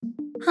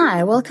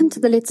Hi, welcome to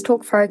the Let's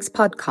Talk Forex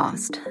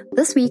podcast.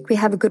 This week we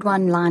have a good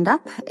one lined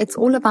up. It's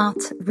all about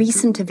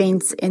recent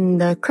events in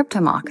the crypto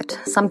market,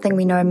 something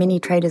we know many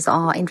traders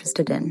are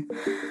interested in.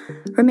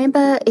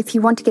 Remember, if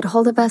you want to get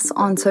hold of us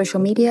on social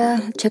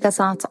media, check us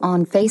out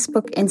on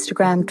Facebook,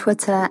 Instagram,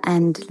 Twitter,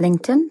 and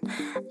LinkedIn.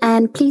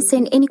 And please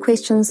send any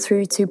questions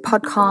through to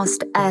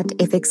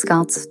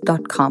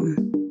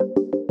podcast@fxscouts.com.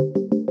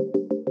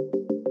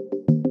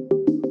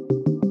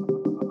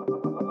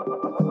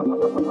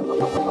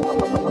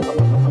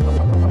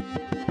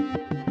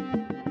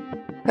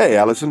 Hey,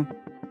 Alison.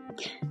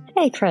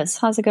 Hey, Chris.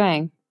 How's it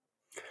going?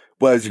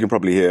 Well, as you can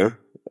probably hear,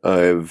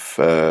 I've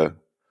got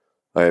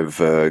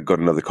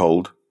another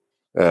cold.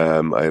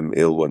 I am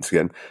ill once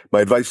again.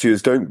 My advice to you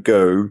is don't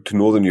go to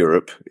Northern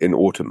Europe in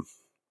autumn.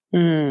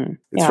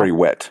 It's very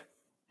wet.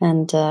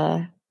 And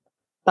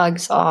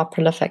bugs are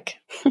prolific.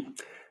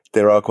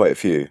 There are quite a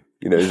few.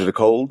 You know, is it a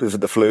cold? Is it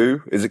the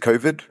flu? Is it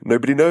COVID?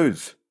 Nobody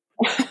knows.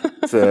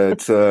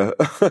 It's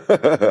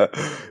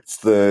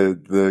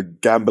the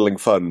gambling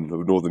fun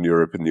of Northern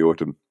Europe in the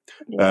autumn.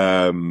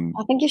 I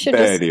think you should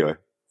just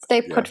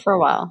stay put for a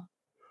while.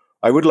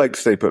 I would like to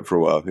stay put for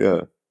a while.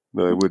 Yeah,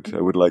 no, I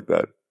would like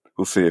that.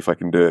 We'll see if I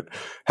can do it.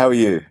 How are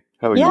you?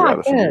 How are you,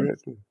 Alison?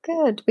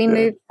 Good. We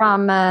moved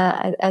from,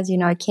 as you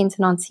know,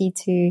 Kenton-on-Sea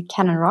to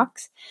Cannon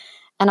Rocks,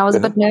 and I was a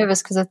bit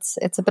nervous because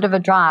it's a bit of a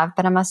drive,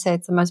 but I must say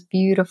it's the most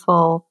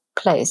beautiful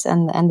place,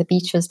 and the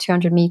beach is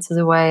 200 meters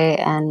away,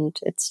 and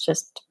it's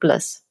just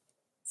bliss.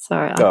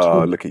 So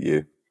look at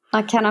you!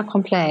 I cannot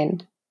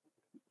complain.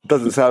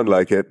 Doesn't sound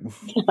like it.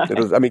 It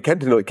does, I mean,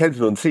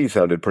 Kenton-on-Sea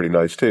sounded pretty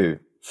nice too.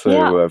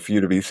 So for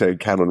you to be saying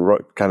Cannon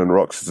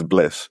Rocks is a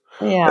bliss.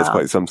 Yeah, that's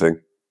quite something.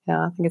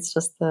 Yeah, I think it's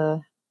just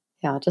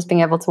just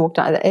being able to walk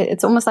down.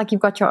 It's almost like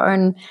you've got your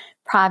own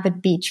private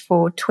beach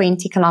for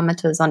 20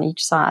 kilometers on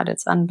each side.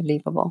 It's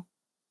unbelievable.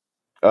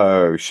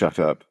 Oh, shut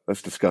up!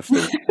 That's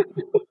disgusting.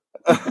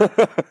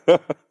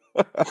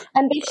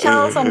 And big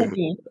shells on the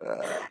beach.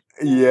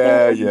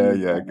 Yeah.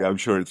 I'm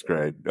sure it's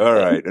great. All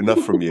right,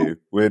 enough from you.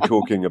 We're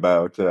talking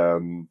about. What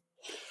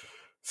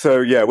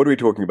are we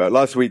talking about?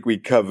 Last week we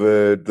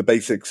covered the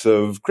basics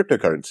of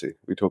cryptocurrency.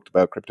 We talked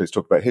about cryptos,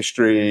 talked about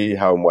history,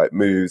 how and why it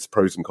moves,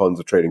 pros and cons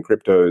of trading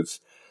cryptos,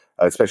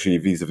 especially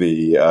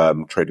vis-a-vis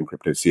trading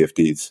crypto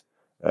CFDs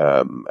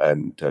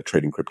and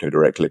trading crypto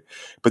directly.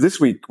 But this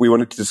week we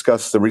wanted to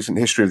discuss the recent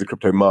history of the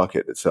crypto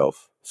market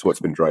itself. So what's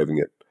been driving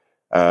it?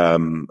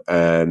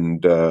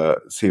 And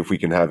see if we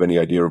can have any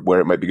idea of where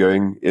it might be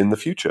going in the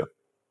future.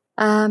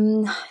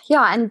 It's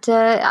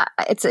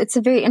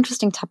a very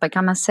interesting topic,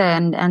 I must say,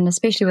 and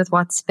especially with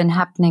what's been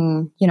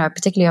happening, you know,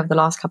 particularly over the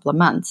last couple of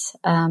months.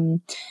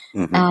 And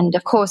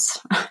of course,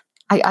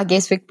 I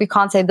guess we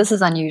can't say this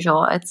is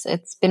unusual.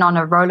 It's been on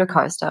a roller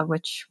coaster,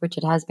 which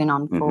it has been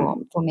on for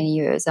many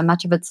years, and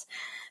much of it's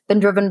been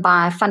driven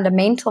by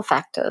fundamental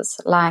factors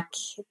like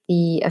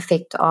the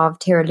effect of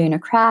Terra Luna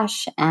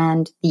crash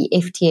and the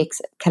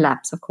FTX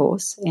collapse, of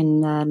course,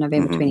 in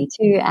November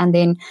 22, and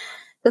then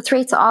the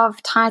threat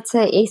of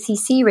tighter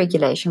SEC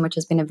regulation, which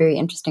has been a very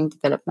interesting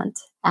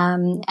development.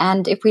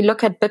 And if we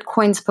look at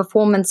Bitcoin's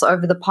performance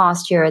over the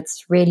past year,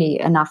 it's really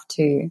enough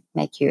to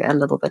make you a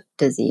little bit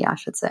dizzy, I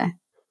should say.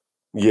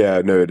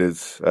 Yeah, no, it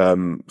is.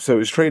 So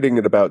it's trading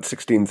at about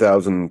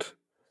 $16,000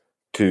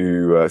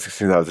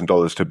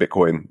 to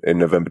Bitcoin in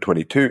November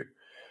 22.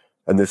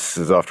 And this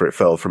is after it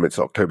fell from its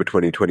October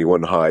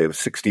 2021 high of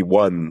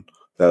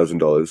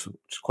 $61,000,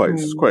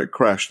 which is quite a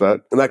crash.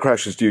 And that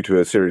crash is due to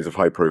a series of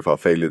high-profile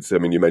failures. I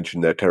mean, you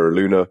mentioned there Terra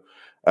Luna,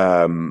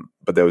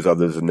 but there was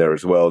others in there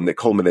as well, and it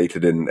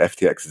culminated in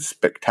FTX's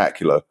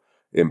spectacular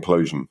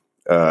implosion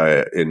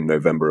in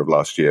November of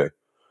last year.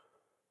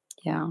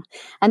 Yeah,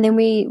 and then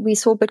we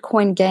saw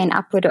Bitcoin gain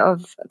upward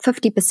of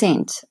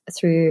 50%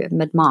 through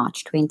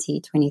mid-March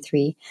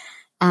 2023.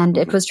 And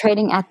it was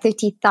trading at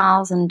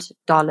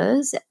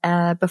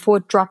 $30,000 before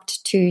it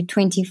dropped to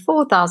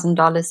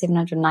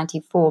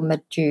 $24,794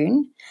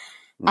 mid-June.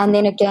 And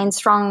then it gained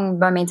strong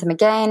momentum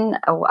again,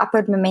 or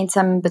upward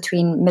momentum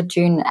between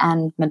mid-June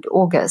and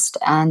mid-August.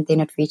 And then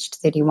it reached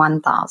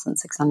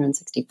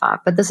 31,665.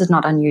 But this is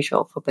not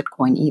unusual for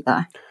Bitcoin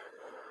either.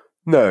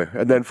 No,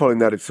 and then following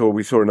that,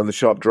 we saw another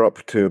sharp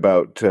drop to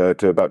about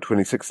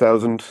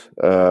 26,000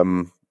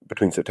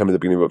 between September and the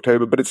beginning of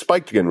October. But it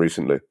spiked again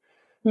recently.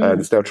 And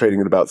it's now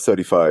trading at about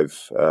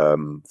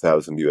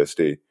 35,000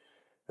 USD.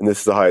 And this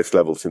is the highest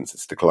level since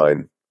its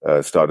decline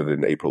started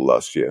in April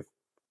last year.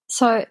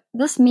 So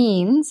this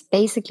means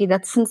basically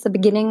that since the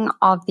beginning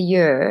of the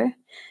year,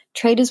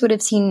 traders would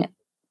have seen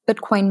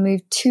Bitcoin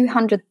move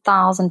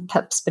 200,000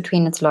 pips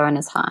between its low and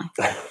its high.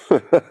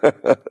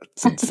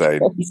 It's insane.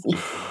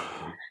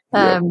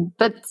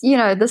 But, you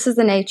know, this is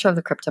the nature of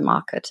the crypto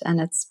market,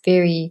 and it's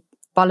very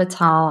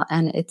volatile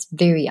and it's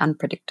very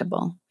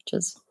unpredictable, which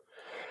is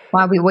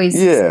why we always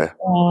say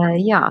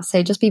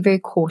just be very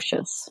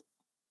cautious.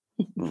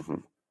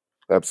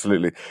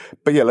 Absolutely.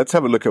 But yeah, let's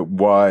have a look at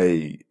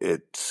why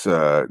it's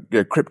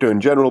crypto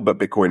in general, but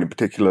Bitcoin in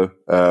particular,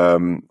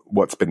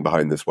 what's been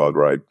behind this wild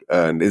ride.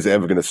 And is it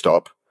ever going to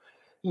stop?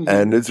 Mm-hmm.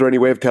 And is there any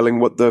way of telling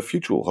what the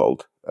future will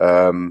hold?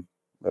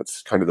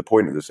 That's kind of the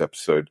point of this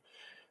episode.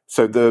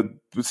 So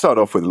we'll start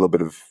off with a little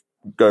bit of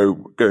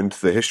go into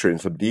the history in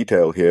some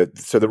detail here.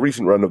 So the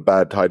recent run of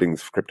bad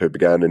tidings for crypto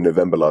began in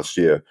November last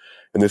year.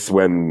 And this is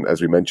when,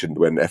 as we mentioned,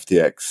 when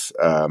FTX,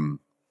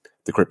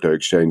 the crypto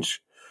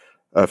exchange,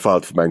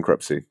 filed for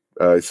bankruptcy.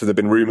 So there have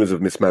been rumors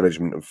of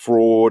mismanagement and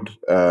fraud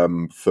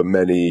for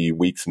many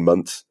weeks and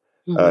months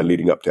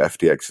leading up to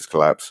FTX's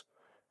collapse.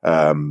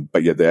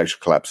 But yeah, the actual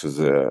collapse is,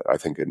 I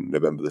think, in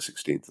November the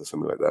 16th or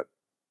something like that.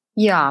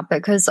 Yeah,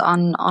 because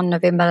on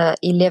November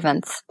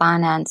 11th,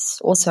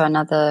 Binance, also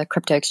another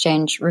crypto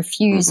exchange,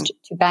 refused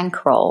to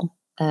bankroll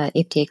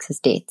FTX's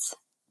debts,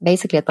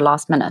 basically at the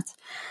last minute.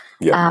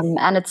 Yeah.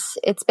 And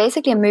it's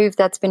basically a move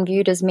that's been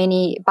viewed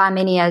by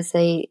many as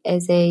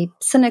a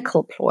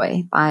cynical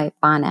ploy by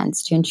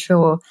Binance to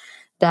ensure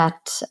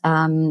that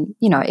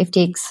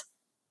FTX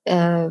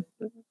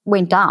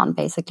went down,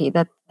 basically,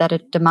 that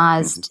it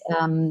demised.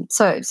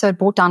 So it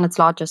brought down its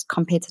largest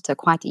competitor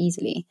quite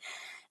easily.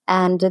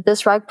 And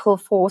this rug pull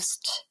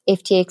forced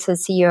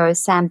FTX's CEO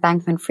Sam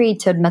Bankman-Fried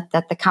to admit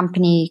that the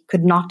company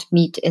could not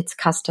meet its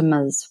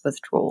customers'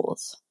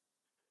 withdrawals.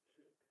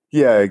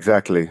 Yeah,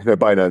 exactly.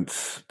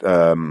 Binance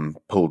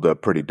pulled a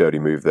pretty dirty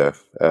move there.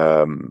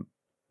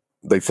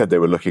 They said they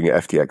were looking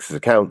at FTX's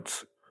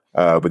accounts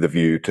with a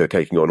view to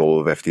taking on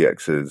all of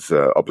FTX's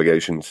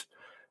obligations,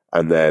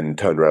 and then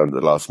turned around at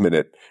the last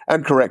minute,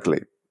 and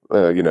correctly.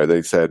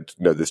 They said,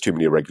 no, there's too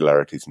many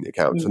irregularities in the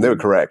accounts. And they were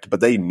correct, but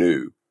they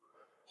knew.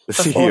 The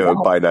CEO of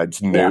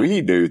Binance knew. Yeah.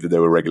 He knew that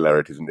there were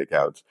irregularities in the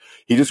accounts.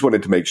 He just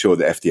wanted to make sure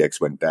that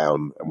FTX went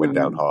down and went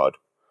down hard.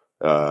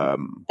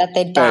 That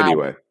they died.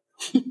 Anyway,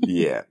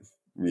 yeah.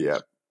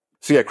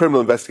 So yeah, criminal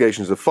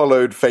investigations have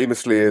followed.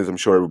 Famously, as I'm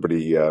sure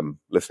everybody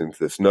listening to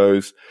this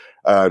knows,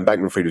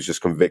 Bankman-Fried was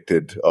just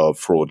convicted of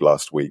fraud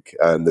last week.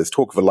 And there's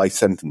talk of a life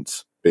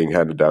sentence being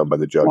handed down by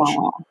the judge.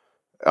 Wow.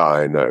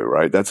 I know,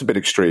 right? That's a bit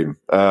extreme.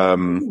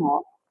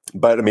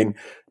 But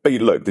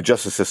look, the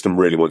justice system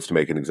really wants to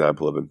make an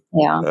example of him.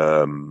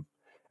 Yeah.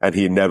 And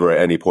he never at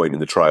any point in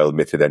the trial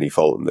admitted any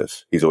fault in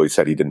this. He's always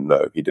said he didn't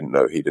know.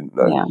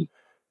 Yeah.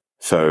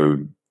 So,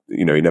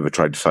 he never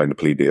tried to sign a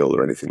plea deal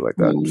or anything like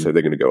that. So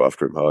they're going to go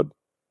after him hard.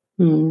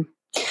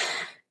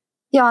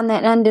 Yeah,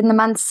 and in the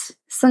months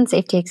since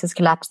FTX has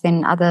collapsed,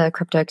 then other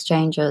crypto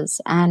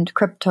exchanges and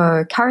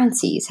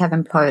cryptocurrencies have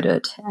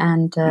imploded,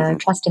 and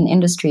trust in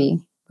industry,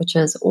 which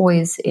is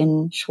always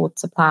in short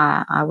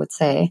supply, I would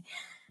say,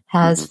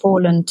 has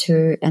fallen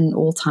to an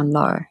all-time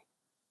low.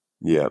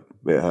 Yeah,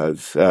 it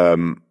has.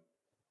 And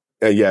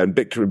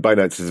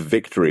Binance's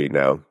victory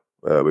now,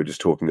 we're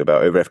just talking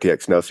about over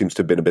FTX now, seems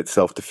to have been a bit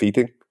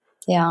self-defeating.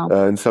 Yeah.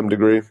 In some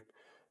degree.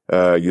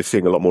 You're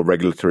seeing a lot more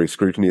regulatory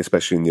scrutiny,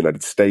 especially in the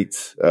United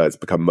States. It's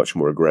become much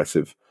more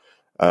aggressive.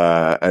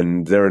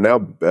 And there are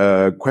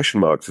now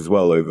question marks as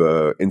well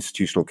over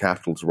institutional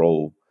capital's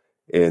role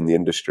in the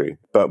industry.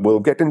 But we'll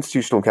get to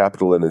institutional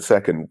capital in a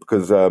second,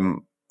 because I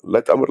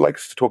would like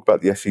us to talk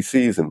about the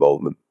SEC's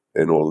involvement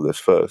in all of this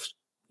first.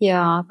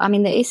 Yeah,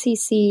 the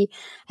SEC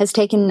has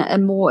taken a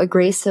more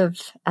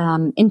aggressive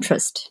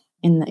interest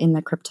in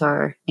the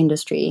crypto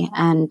industry.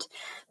 And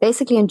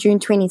basically in June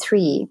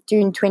 2023,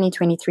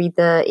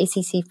 the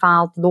SEC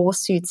filed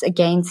lawsuits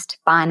against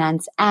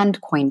Binance and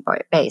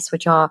Coinbase,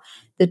 which are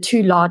the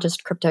two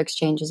largest crypto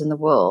exchanges in the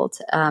world.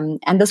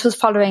 And this was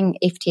following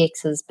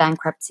FTX's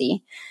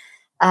bankruptcy.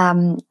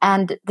 And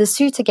the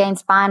suit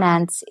against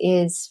Binance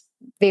is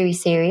very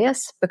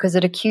serious because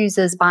it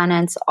accuses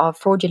Binance of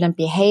fraudulent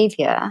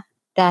behavior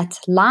that,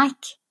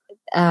 like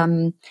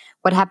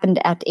what happened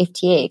at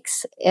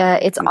FTX,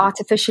 it's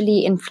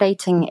artificially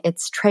inflating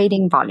its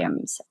trading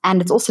volumes,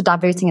 and it's also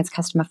diverting its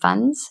customer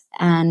funds,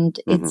 and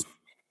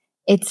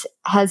it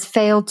has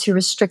failed to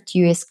restrict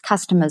US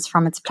customers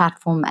from its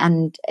platform,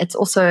 and it's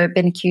also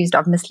been accused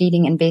of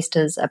misleading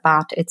investors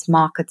about its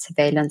market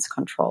surveillance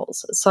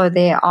controls. So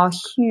there are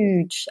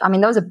huge,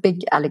 those are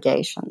big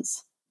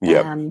allegations.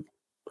 Yeah.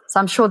 So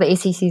I'm sure the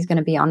SEC is going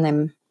to be on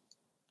them,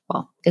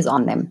 is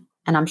on them,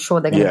 and I'm sure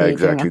they're going to be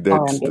doing a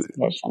thorough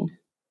investigation.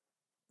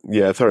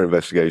 Yeah, thorough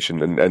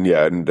investigation, and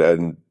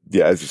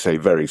as you say,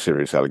 very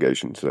serious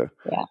allegations there.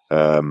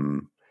 Yeah.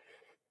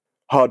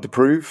 Hard to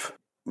prove,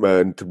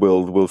 and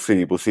we'll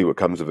see what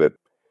comes of it.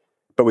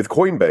 But with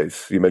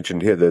Coinbase, you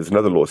mentioned here, there's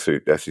another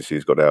lawsuit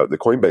SEC's got out. The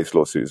Coinbase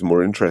lawsuit is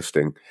more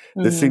interesting.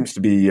 This seems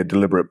to be a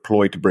deliberate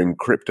ploy to bring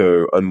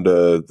crypto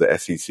under the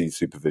SEC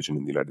supervision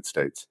in the United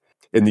States.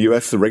 In the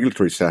US, the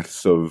regulatory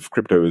status of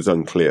crypto is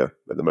unclear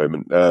at the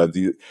moment.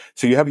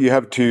 So you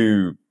have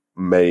two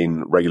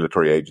main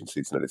regulatory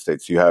agencies in the United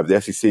States. You have the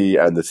SEC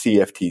and the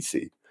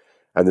CFTC.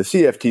 And the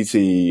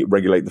CFTC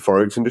regulate the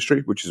forex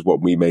industry, which is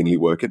what we mainly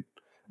work in.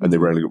 And they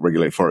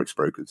regulate forex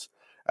brokers.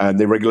 And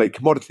they regulate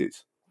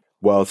commodities.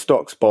 While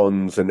stocks,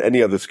 bonds, and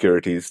any other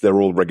securities, they're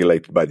all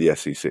regulated by the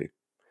SEC.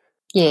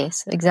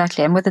 Yes,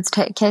 exactly. And with its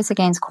case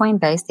against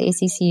Coinbase, the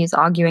SEC is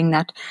arguing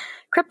that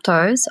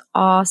cryptos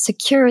are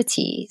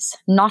securities,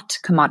 not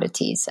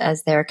commodities,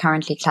 as they're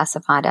currently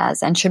classified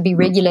as, and should be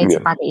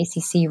regulated by the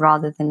SEC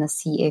rather than the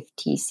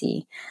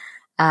CFTC.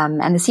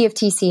 And the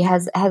CFTC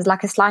has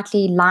like a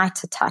slightly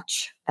lighter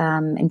touch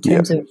in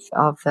terms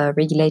of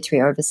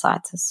regulatory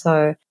oversight.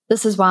 So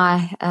this is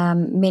why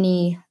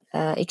many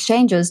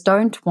exchanges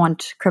don't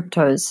want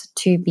cryptos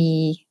to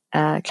be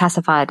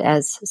classified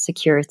as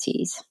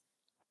securities.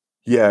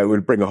 Yeah, it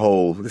would bring the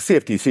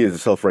CFTC is a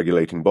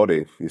self-regulating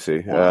body, you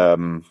see. Yeah.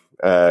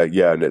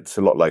 And it's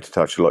a lot lighter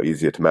touch, a lot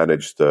easier to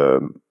manage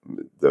the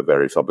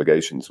various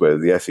obligations, where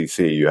the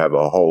SEC, you have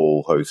a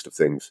whole host of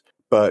things.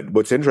 But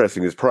what's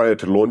interesting is prior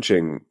to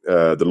launching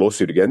the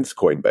lawsuit against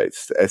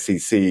Coinbase, the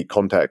SEC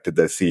contacted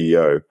their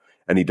CEO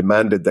and he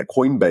demanded that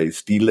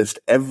Coinbase delist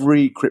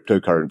every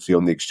cryptocurrency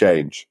on the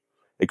exchange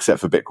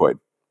except for Bitcoin.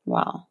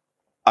 Wow.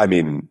 I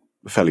mean,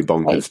 fairly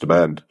bonkers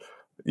demand.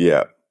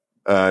 Yeah.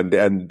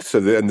 And so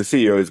the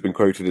CEO has been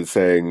quoted as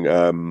saying,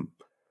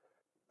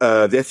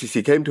 the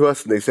SEC came to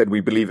us and they said,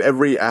 we believe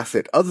every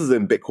asset other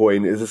than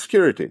Bitcoin is a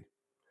security.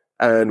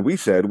 And we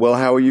said, well,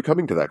 how are you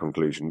coming to that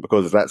conclusion?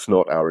 Because that's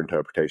not our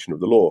interpretation of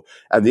the law.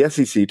 And the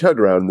SEC turned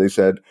around and they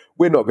said,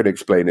 we're not going to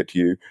explain it to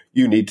you.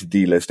 You need to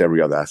delist every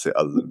other asset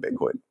other than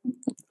Bitcoin.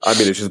 I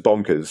mean, it's just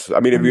bonkers. I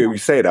mean, if you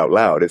say it out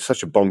loud, it's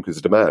such a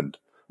bonkers demand.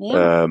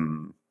 Yeah.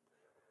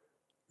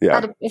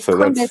 But if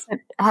Coinbase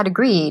had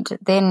agreed,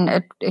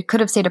 then it could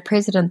have set a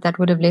precedent that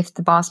would have left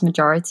the vast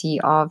majority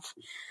of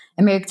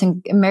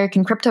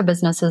American crypto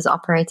businesses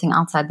operating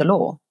outside the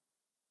law.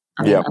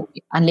 I mean,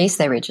 unless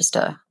they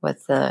register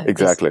with the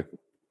exactly.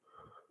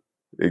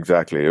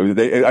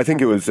 I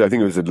think it was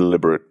a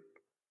deliberate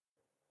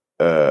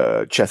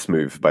chess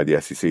move by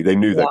the SEC. They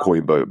knew that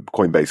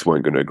Coinbase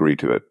weren't going to agree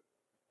to it.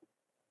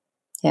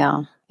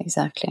 Yeah,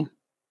 exactly.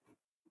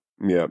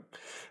 Yeah.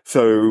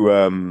 So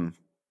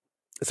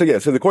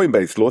the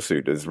Coinbase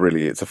lawsuit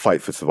it's a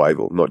fight for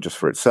survival, not just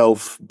for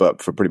itself,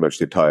 but for pretty much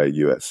the entire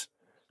US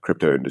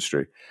crypto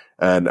industry.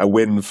 And a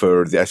win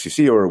for the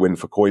SEC or a win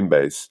for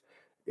Coinbase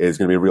is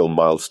going to be a real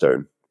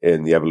milestone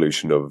in the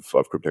evolution of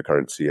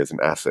cryptocurrency as an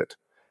asset.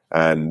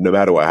 And no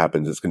matter what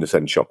happens, it's going to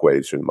send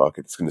shockwaves through the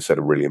market. It's going to set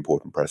a really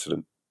important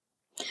precedent.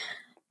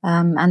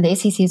 And the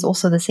SEC is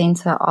also the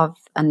center of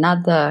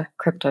another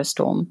crypto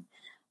storm.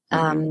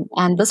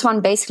 And this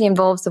one basically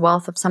involves the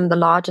wealth of some of the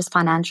largest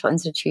financial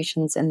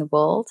institutions in the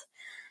world.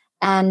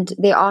 And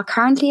there are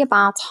currently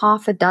about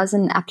half a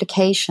dozen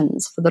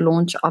applications for the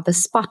launch of a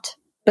spot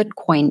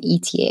Bitcoin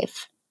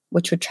ETF,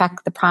 which would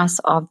track the price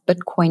of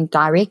Bitcoin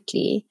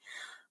directly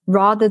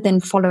rather than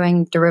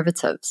following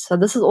derivatives. So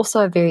this is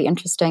also a very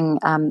interesting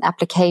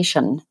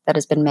application that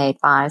has been made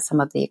by some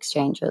of the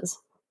exchanges.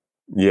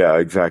 Yeah,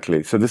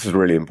 exactly. So this is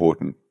really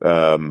important.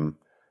 So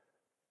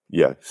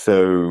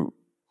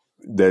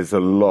there's a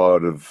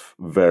lot of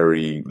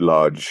very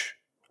large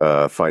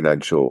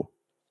financial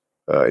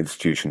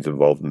institutions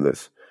involved in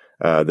this.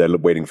 They're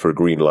waiting for a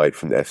green light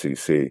from the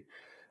SEC.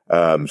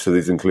 So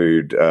these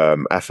include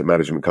asset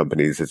management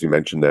companies, as you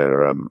mentioned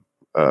there.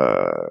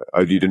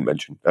 You didn't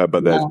mention,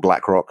 but there's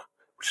BlackRock,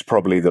 which is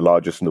probably the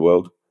largest in the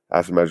world,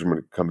 asset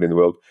management company in the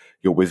world.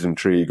 You've got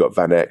WisdomTree, you've got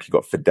VanEck, you've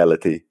got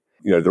Fidelity.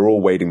 They're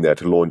all waiting there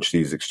to launch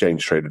these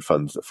exchange-traded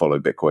funds that follow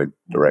Bitcoin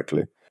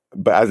directly.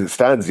 But as it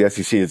stands, the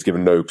SEC has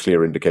given no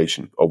clear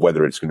indication of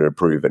whether it's going to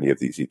approve any of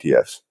these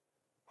ETFs.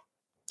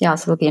 Yeah,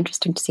 so it'll be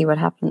interesting to see what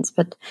happens.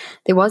 But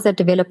there was that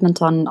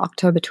development on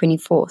October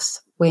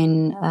 24th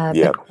when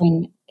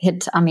Bitcoin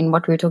hit,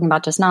 what we were talking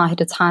about just now, hit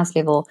its highest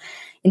level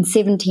in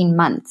 17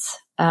 months,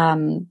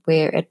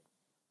 where it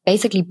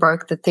basically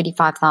broke the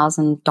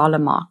 $35,000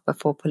 mark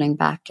before pulling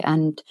back.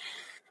 And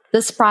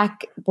this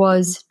spike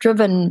was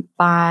driven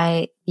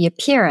by the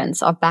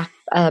appearance of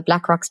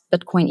BlackRock's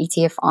Bitcoin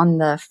ETF on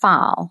the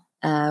file,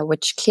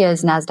 which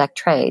clears NASDAQ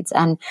trades.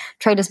 And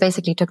traders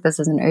basically took this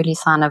as an early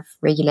sign of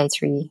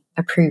regulatory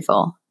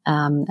approval.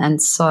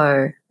 And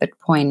so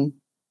Bitcoin,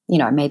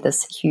 made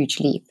this huge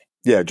leap.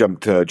 Yeah,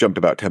 jumped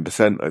about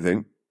 10%, I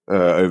think,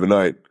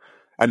 overnight.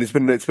 And it's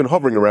been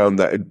hovering around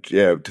that,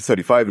 to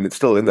 35, and it's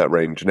still in that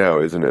range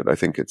now, isn't it? I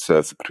think it's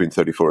between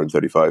 34 and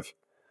 35.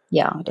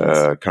 Yeah, it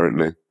is.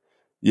 Currently.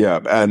 Yeah,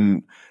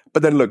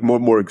 but then look, more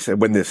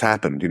when this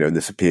happened, and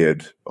this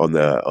appeared on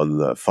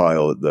the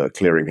file at the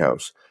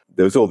clearinghouse,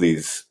 there was all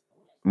these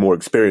more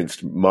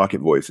experienced market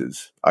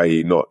voices,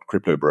 i.e. not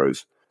crypto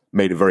bros,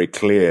 made it very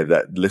clear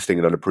that listing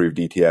an unapproved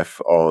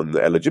ETF on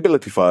the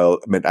eligibility file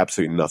meant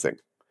absolutely nothing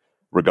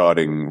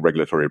regarding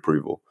regulatory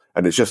approval.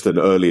 And it's just an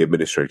early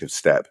administrative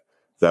step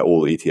that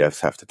all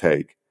ETFs have to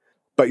take.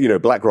 But,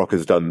 BlackRock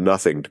has done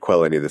nothing to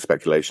quell any of the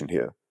speculation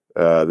here.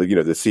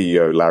 The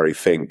CEO, Larry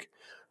Fink,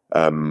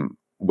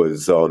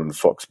 was on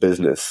Fox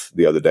Business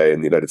the other day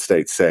in the United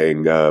States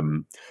saying,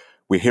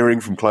 we're hearing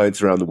from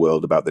clients around the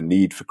world about the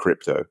need for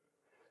crypto.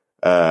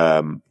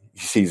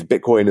 He sees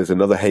Bitcoin as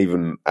another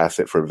haven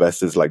asset for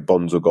investors like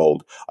bonds or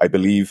gold. I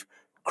believe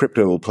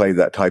crypto will play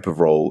that type of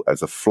role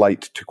as a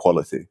flight to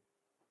quality.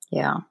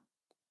 Yeah.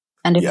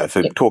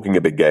 So talking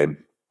a big game.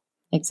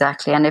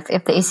 Exactly. And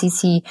if the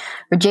SEC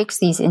rejects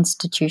these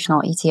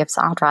institutional ETFs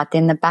outright,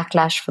 then the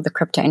backlash for the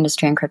crypto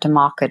industry and crypto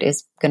market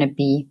is going to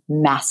be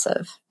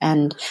massive.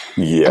 And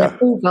an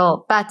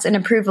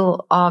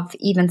approval of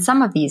even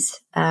some of these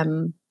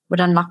would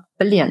unlock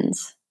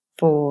billions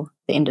for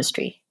the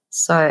industry.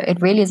 So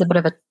it really is a bit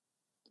of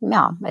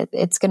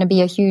it's going to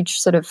be a huge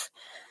sort of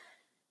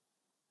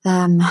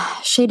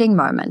shedding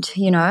moment,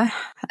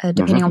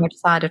 depending on which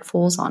side it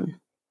falls on.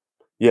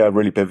 Yeah,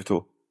 really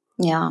pivotal.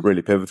 Yeah.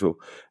 Really pivotal.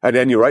 And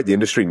then you're right, the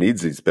industry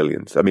needs these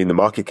billions. I mean, the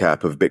market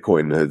cap of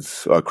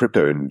Bitcoin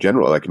crypto in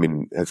general,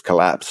 has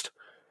collapsed.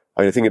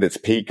 I think at its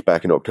peak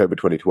back in October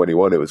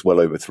 2021, it was well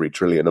over 3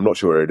 trillion. I'm not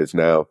sure where it is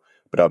now,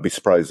 but I'd be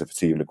surprised if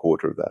it's even a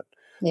quarter of that.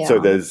 Yeah. So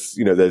there's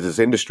this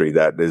industry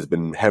that has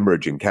been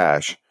hemorrhaging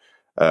cash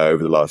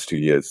over the last 2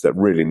 years that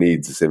really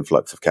needs this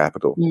influx of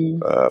capital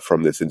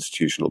from this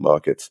institutional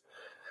markets.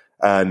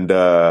 And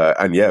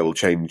it will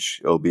change.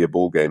 It'll be a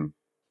ball game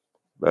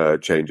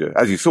changer.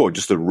 As you saw,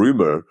 just a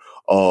rumor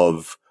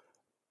of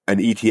an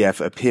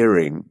ETF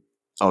appearing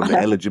on the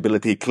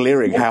eligibility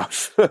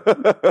clearinghouse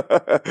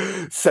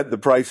sent the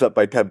price up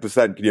by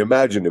 10%. Can you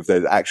imagine if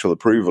there's actual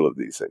approval of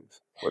these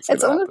things?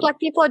 It's almost like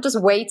people are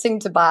just waiting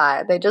to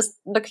buy. They're just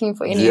looking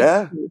for any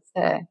excuse.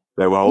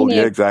 They were holding,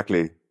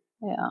 exactly.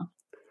 Yeah.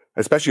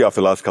 Especially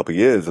after the last couple of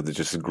years of the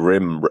just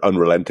grim,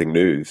 unrelenting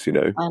news, I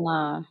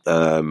know.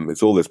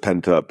 It's all this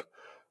pent up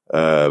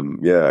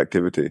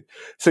activity.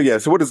 So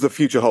what does the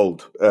future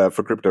hold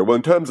for crypto? Well,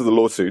 in terms of the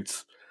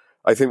lawsuits,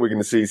 I think we're going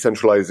to see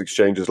centralized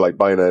exchanges like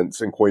Binance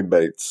and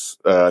Coinbase.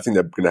 I think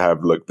they're going to have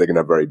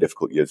very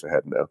difficult years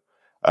ahead now.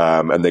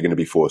 And they're going to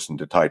be forced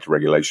into tight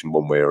regulation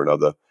one way or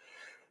another.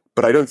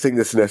 But I don't think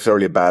this is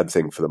necessarily a bad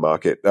thing for the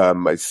market.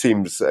 It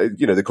seems,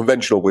 the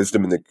conventional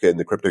wisdom in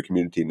the crypto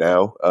community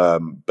now,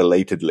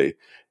 belatedly,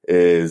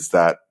 is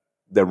that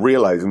they're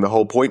realizing the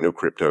whole point of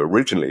crypto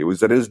originally was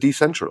that it was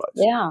decentralized.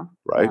 Yeah.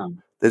 Right? Yeah.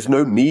 There's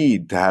no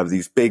need to have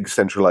these big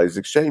centralized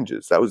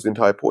exchanges. That was the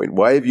entire point.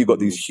 Why have you got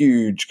these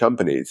huge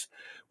companies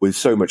with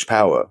so much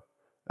power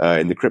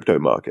in the crypto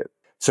market?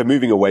 So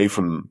moving away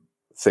from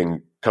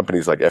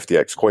companies like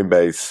FTX,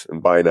 Coinbase,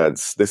 and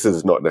Binance, this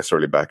is not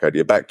necessarily a bad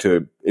idea. Back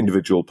to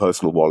individual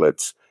personal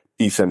wallets,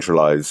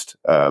 decentralized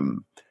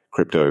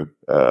crypto,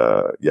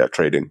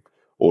 trading,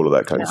 all of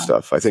that kind of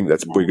stuff. I think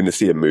we're going to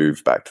see a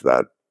move back to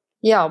that.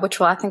 Yeah, which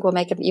I think will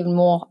make it even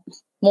more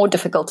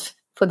difficult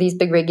for these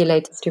big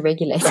regulators to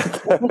regulate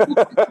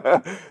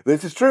it.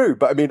 This is true,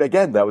 but I mean,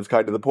 again, that was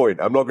kind of the point.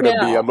 I'm not going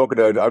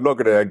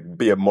to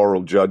be a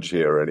moral judge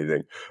here or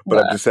anything, but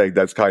I'm just saying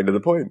that's kind of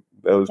the point.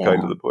 That was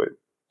kind of the point.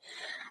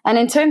 And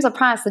in terms of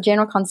price, the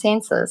general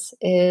consensus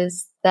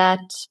is that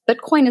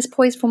Bitcoin is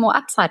poised for more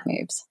upside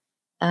moves.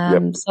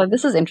 So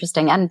this is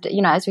interesting. And,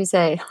 as we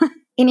say,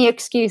 any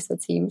excuse,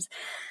 it seems.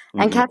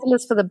 And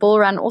catalysts for the bull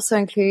run also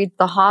include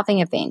the halving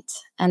event.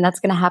 And that's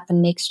going to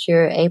happen next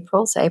year,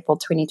 April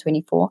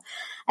 2024.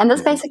 And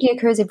this basically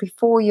occurs every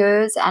 4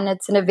 years. And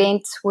it's an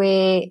event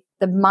where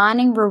the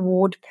mining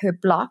reward per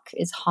block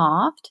is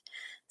halved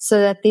so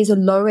that there's a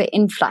lower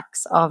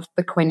influx of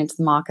Bitcoin into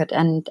the market.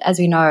 And as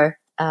we know,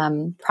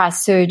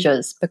 price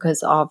surges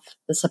because of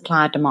the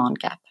supply-demand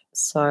gap.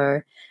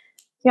 So,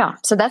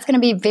 so that's going to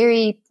be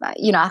very,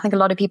 I think a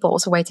lot of people are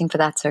also waiting for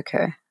that to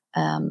occur.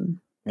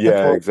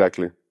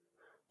 Exactly.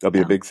 That'll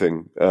be a big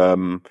thing.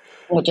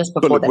 Or just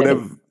before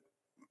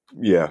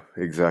that.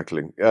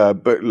 Exactly.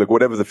 But look,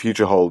 whatever the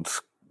future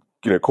holds,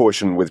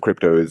 caution with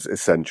crypto is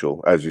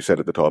essential, as you said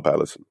at the top,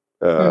 Alison.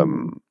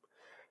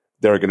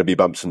 There are going to be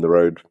bumps in the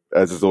road,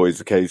 as is always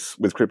the case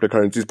with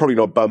cryptocurrencies. Probably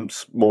not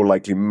bumps, more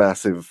likely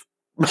massive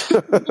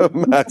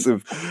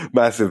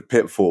massive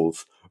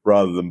pitfalls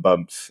rather than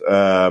bumps.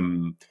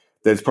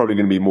 There's probably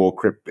going to be more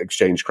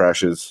exchange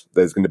crashes.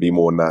 There's going to be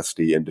more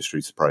nasty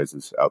industry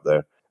surprises out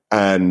there.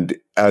 And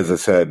as I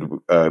said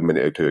a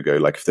minute or two ago,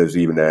 like if there's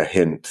even a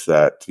hint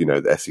that,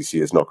 the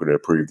SEC is not going to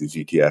approve these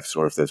ETFs,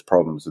 or if there's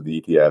problems with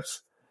the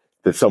ETFs,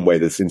 there's some way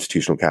this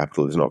institutional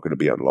capital is not going to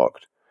be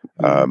unlocked.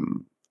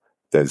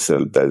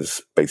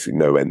 There's basically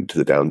no end to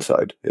the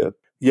downside.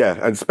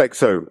 And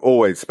so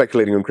always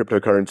speculating on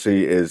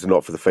cryptocurrency is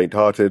not for the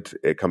faint-hearted.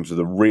 It comes with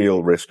a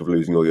real risk of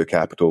losing all your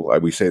capital.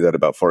 We say that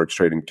about forex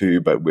trading too,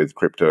 but with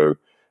crypto,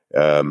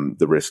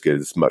 the risk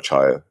is much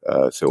higher.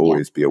 So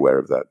always be aware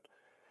of that.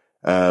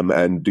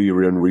 And do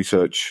your own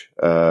research,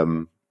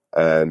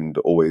 and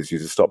always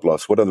use a stop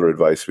loss. What other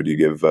advice would you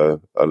give our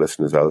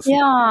listeners, Alison?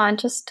 Yeah, and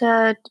just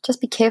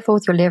be careful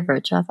with your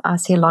leverage. I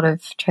see a lot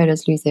of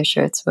traders lose their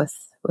shirts with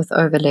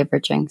over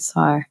leveraging.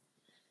 So,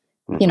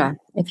 if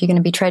you're going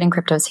to be trading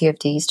crypto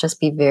CFDs, just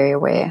be very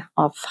aware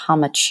of how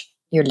much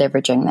you're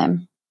leveraging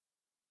them.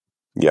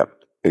 Yeah,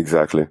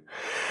 exactly.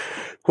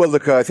 Well,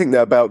 look, I think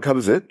that about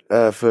covers it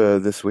for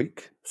this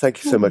week.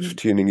 Thank you so much for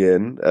tuning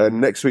in.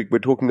 Next week, we're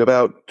talking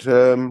about what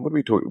are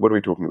we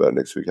talking about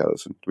next week,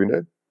 Alison? Do we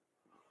know?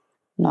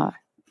 No.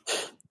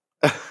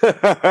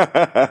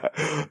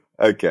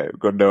 Okay, we've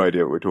got no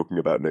idea what we're talking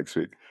about next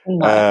week.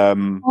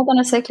 No. Hold on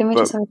a sec. Let me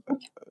just have a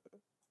look.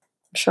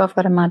 I'm sure I've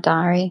got it in my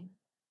diary.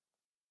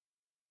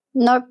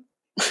 Nope.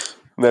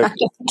 No,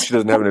 she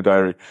doesn't have it in a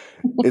diary.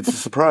 It's a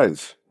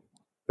surprise.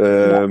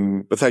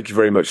 But thank you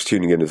very much for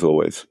tuning in as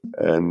always.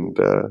 And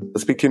I'll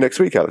speak to you next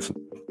week, Alison.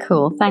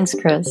 Cool. Thanks,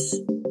 Chris.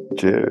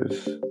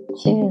 Cheers.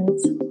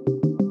 Cheers.